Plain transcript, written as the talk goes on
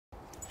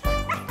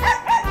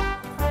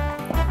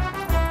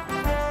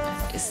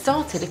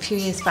started a few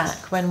years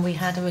back when we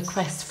had a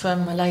request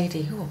from a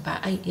lady,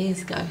 about 8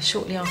 years ago,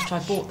 shortly after I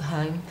bought the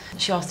home.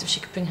 She asked if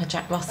she could bring her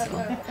Jack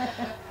Russell,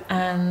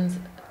 and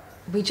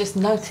we just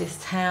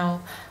noticed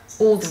how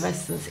all the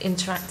residents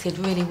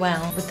interacted really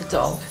well with the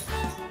dog.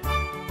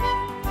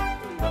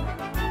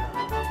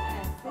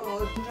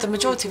 The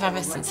majority of our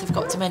residents have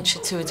got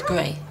dementia to a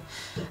degree,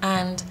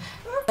 and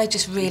they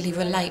just really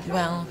relate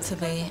well to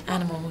the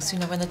animals. You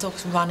know, when the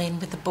dogs run in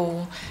with the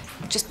ball,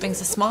 it just brings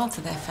a smile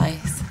to their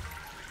face.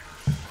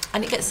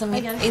 And it gets them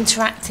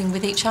interacting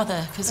with each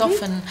other, because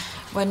often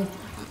when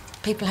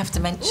people have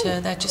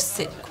dementia, they just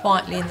sit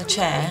quietly in the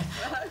chair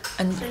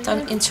and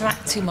don't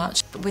interact too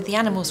much. But with the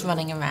animals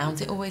running around,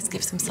 it always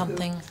gives them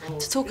something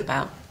to talk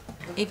about,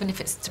 even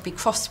if it's to be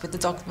crossed with the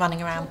dog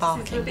running around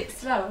barking. They're a bit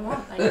slow,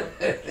 aren't they?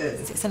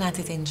 It's an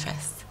added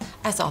interest,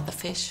 as are the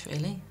fish,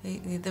 really.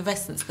 The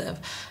residents that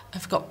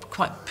have got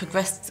quite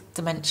progressed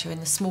dementia in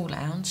the small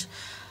lounge,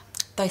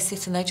 they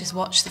sit and they just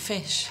watch the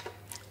fish.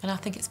 And I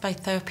think it's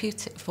both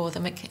therapeutic for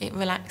them, it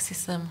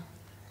relaxes them.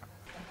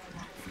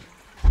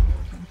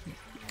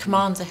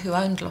 Commander, who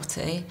owned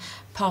Lottie,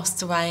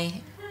 passed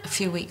away a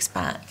few weeks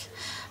back,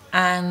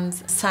 and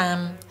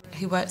Sam,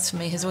 who works for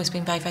me, has always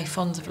been very, very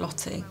fond of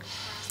Lottie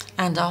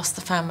and asked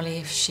the family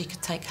if she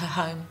could take her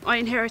home. I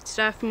inherited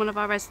her from one of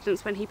our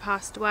residents when he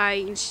passed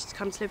away, and she's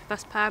come to live with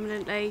us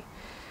permanently.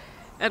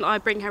 And I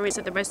bring her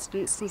into the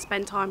residence and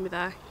spend time with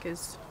her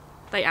because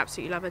they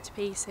absolutely love her to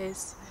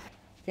pieces.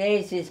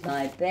 Daisy's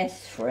my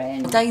best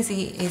friend.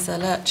 Daisy is a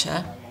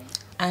lurcher,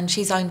 and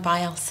she's owned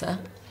by Elsa,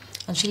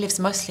 and she lives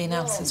mostly in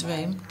Elsa's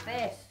room.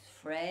 Best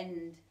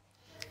friend.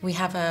 We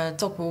have a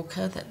dog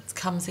walker that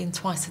comes in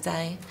twice a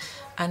day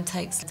and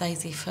takes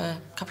Daisy for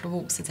a couple of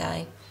walks a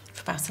day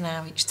for about an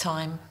hour each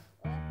time.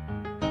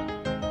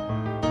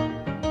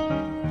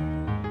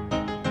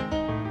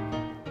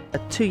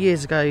 2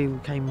 years ago we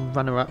came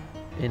runner-up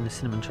in the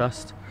Cinnamon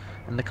Trust,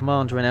 and the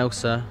Commander and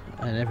Elsa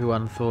and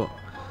everyone thought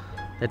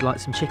they'd like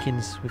some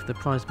chickens with the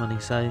prize money,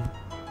 so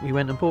we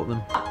went and bought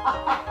them.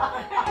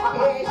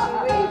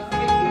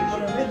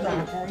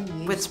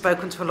 We'd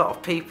spoken to a lot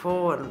of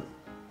people and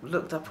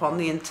looked up on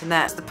the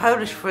internet. The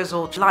Polish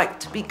frizzle like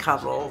to be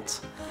cuddled.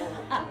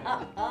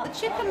 The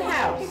chicken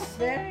house.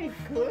 Very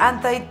good.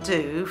 And they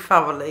do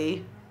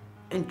thoroughly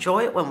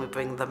enjoy it when we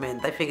bring them in.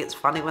 They think it's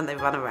funny when they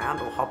run around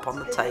or hop on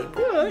the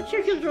table. Yeah, the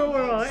chickens are all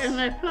right in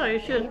their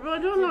places, but I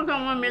don't look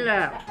on my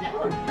lap.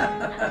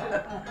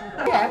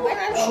 Yeah, well,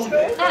 that's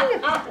true.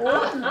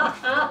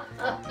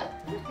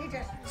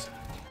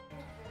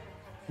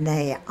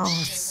 They are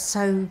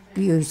so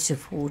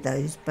beautiful,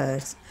 those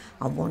birds.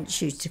 I want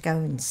you to go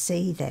and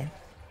see them.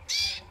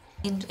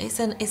 It's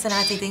an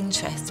added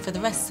interest for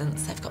the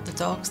residents. They've got the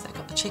dogs, they've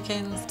got the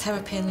chickens,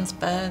 terrapins,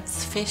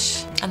 birds,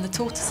 fish, and the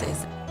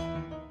tortoises.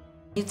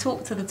 You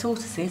talk to the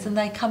tortoises and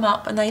they come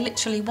up and they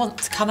literally want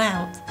to come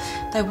out.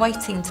 They're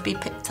waiting to be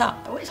picked up.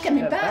 Oh, it's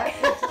coming back.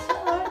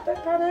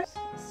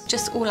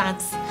 Just all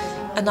adds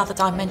another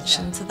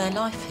dimension to their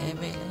life here,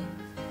 really.